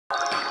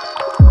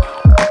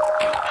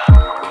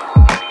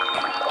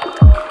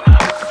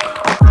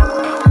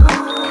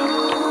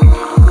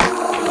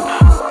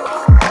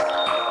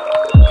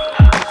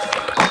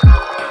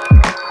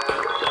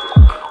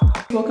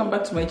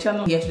to my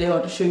channel. Here today I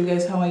want to show you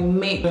guys how I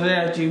make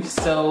Roselle juice.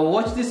 So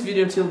watch this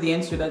video till the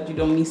end so that you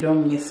don't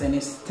miss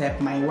any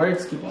step. My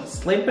words keep on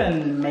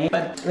slipping, man.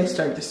 But let's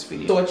start this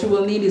video. So what you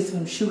will need is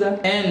some sugar,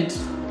 and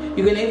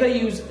you can either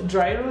use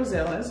dry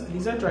Roselles.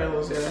 These are dry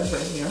Roselles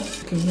right here.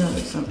 You can hear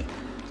like some.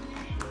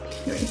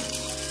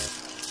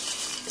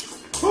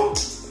 Oh,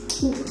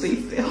 they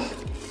fell.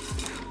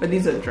 But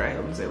these are dry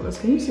Roselles.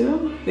 Can you see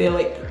them? They're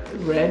like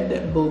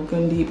red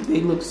burgundy.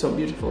 They look so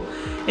beautiful.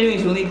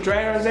 Anyways, we'll need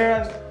dry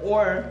Roselles,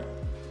 or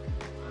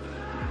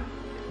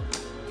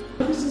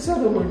what is this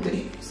other word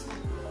they use?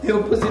 The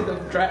opposite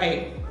of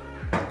dry.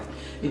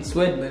 It's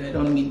wet, but I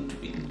don't mean to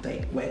be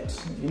like wet.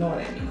 You know what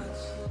I mean?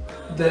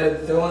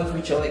 The ones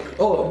which are like,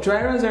 oh,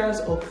 dry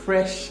Roselles or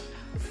fresh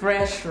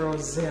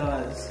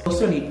Roselles.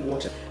 Also need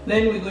water.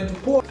 Then we're going to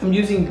pour. I'm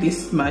using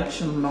this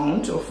much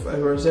amount of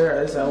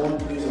Roselles. I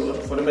won't use a lot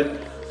of water, but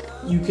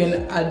you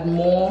can add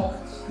more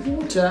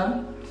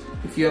water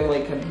if you have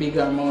like a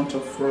bigger amount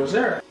of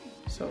Roselle.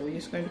 So we're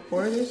just going to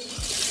pour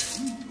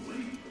this.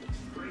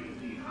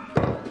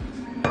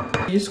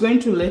 You're just going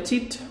to let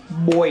it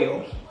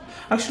boil.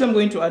 Actually, I'm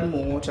going to add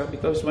more water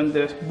because when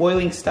the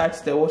boiling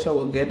starts, the water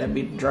will get a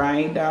bit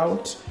dried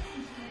out.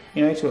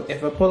 You know, it will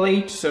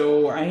evaporate.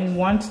 So I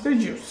want the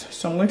juice.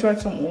 So I'm going to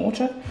add some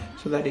water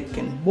so that it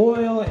can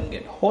boil and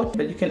get hot.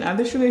 But you can add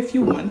the sugar if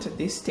you want at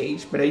this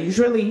stage. But I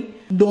usually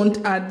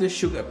don't add the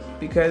sugar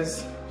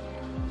because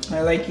I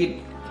like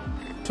it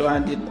to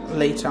add it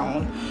later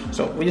on.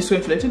 So we're just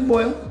going to let it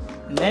boil,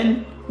 and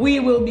then we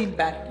will be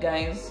back,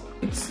 guys.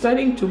 It's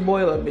starting to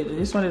boil a bit. I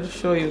just wanted to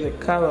show you the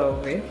color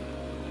of it.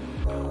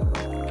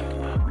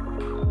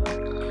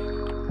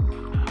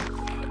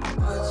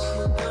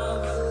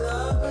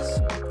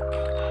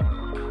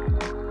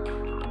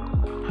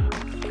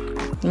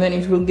 And then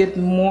it will get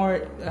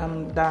more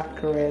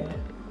dark red.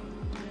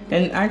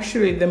 And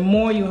actually, the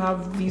more you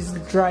have these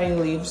dry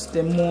leaves,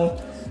 the more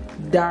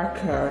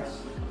darker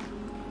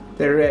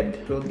the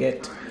red will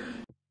get.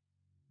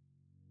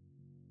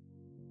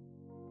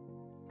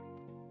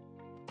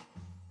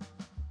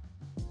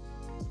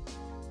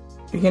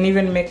 You can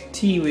even make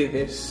tea with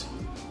these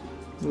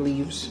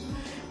leaves.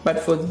 But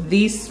for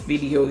this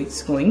video,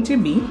 it's going to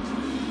be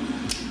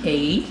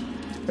a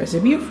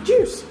recipe of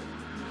juice.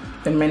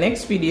 Then my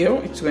next video,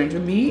 it's going to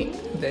be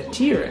the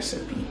tea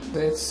recipe.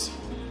 Let's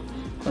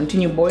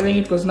continue boiling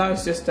it because now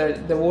it's just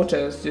that the water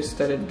has just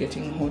started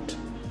getting hot.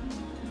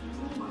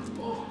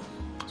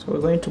 So we're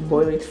going to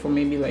boil it for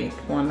maybe like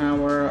 1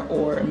 hour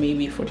or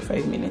maybe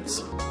 45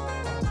 minutes.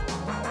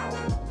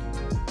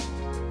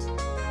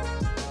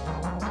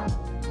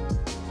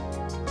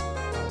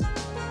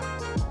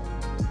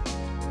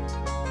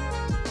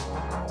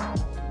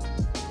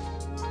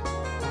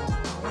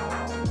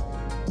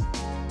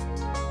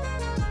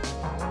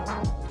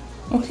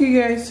 Okay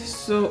guys,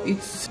 so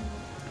it's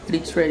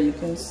ready. You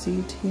can see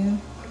it here.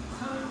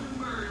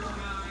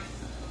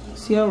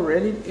 See how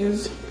red it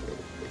is?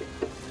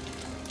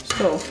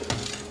 So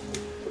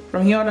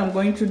from here, what I'm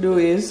going to do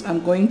is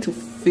I'm going to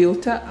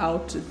filter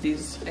out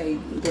this.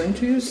 I'm going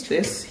to use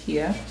this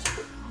here,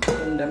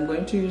 and I'm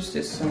going to use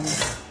this down.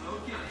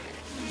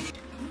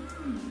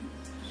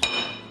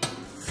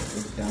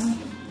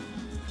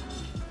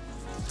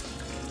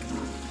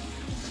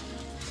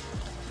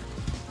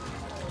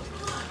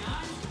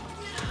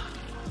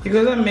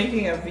 Because I'm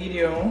making a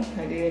video,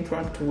 I didn't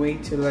want to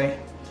wait till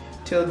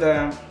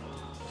the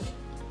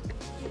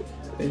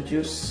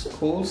juice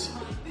cools.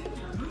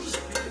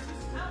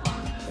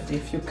 But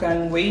if you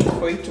can wait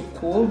for it to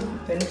cool,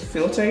 then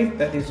filter it.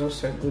 That is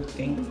also a good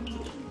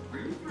thing.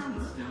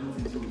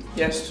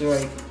 Just to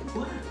like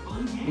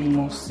be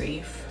more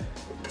safe.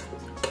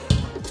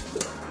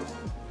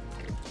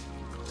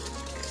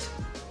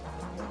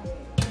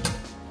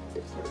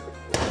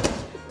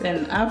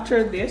 Then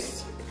after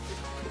this,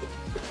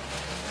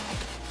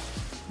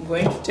 I'm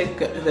going to take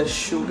the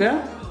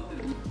sugar.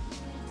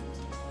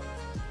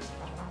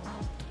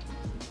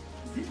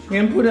 You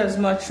can put as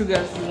much sugar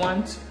as you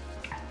want.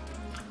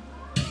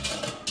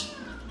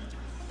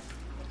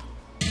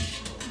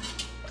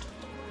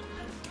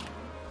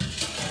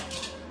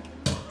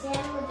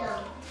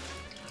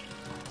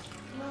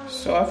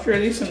 So after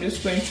this, I'm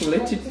just going to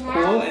let it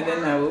cool, and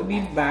then I will be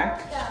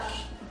back.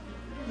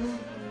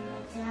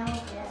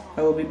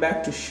 I will be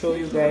back to show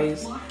you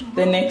guys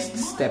the next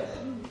step.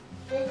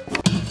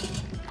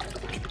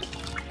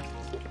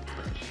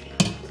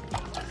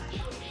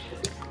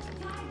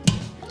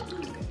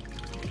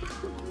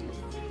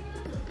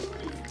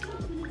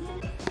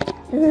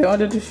 I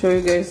wanted to show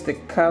you guys the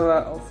color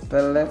of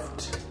the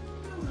left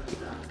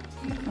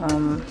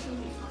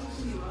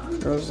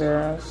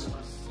Roselles.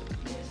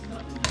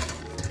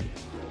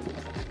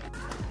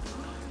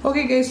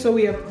 Okay guys, so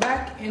we are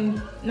back,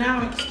 and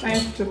now it's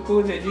time to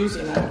put the juice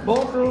in a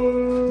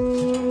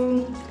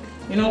bottle,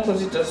 you know,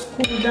 because it has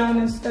cooled down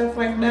and stuff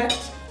like that.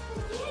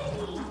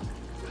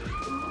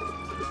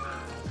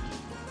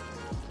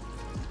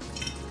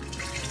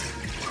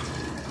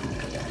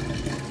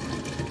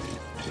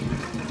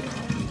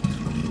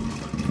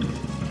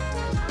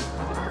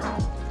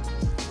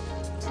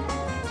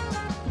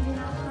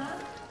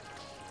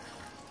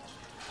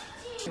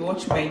 If you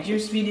watch my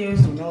juice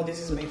videos, you know this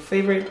is my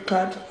favorite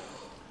part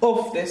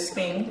of this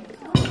thing.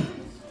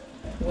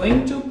 I'm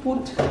going to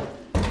put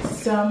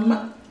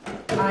some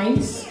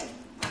ice.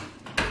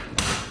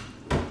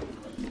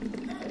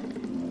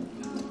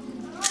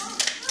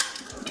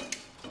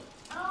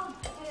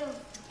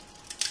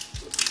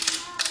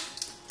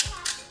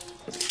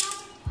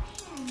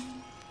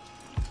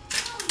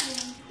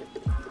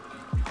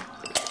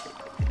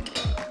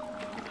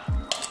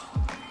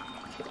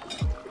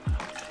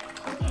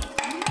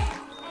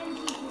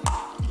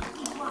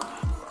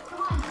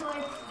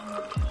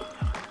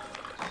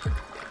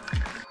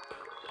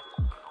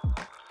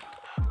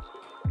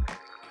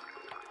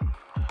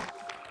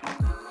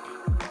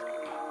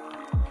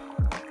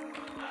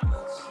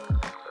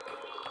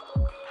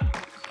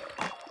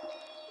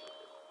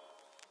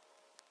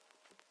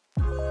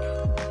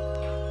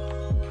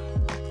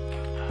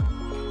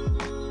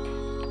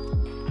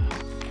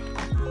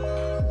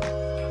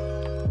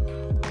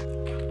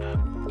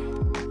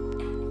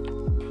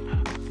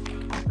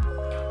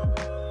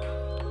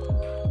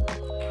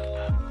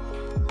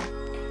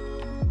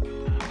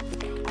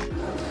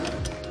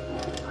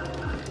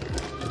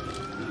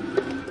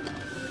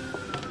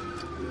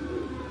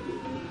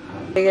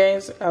 Hey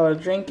guys, our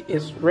drink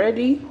is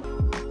ready.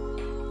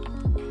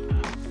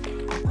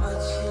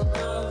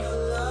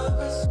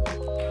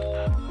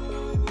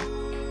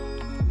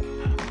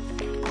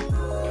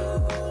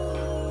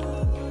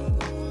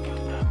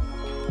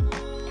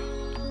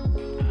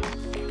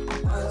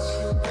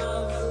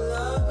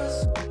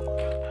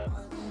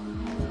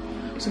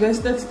 So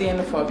guys, that's the end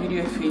of our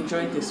video. If you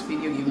enjoyed this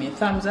video, give me a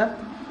thumbs up.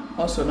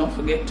 Also, don't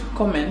forget to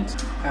comment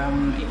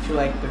if you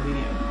like the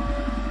video.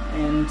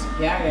 And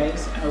yeah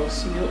guys, I will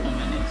see you on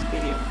my next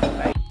video.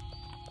 Bye.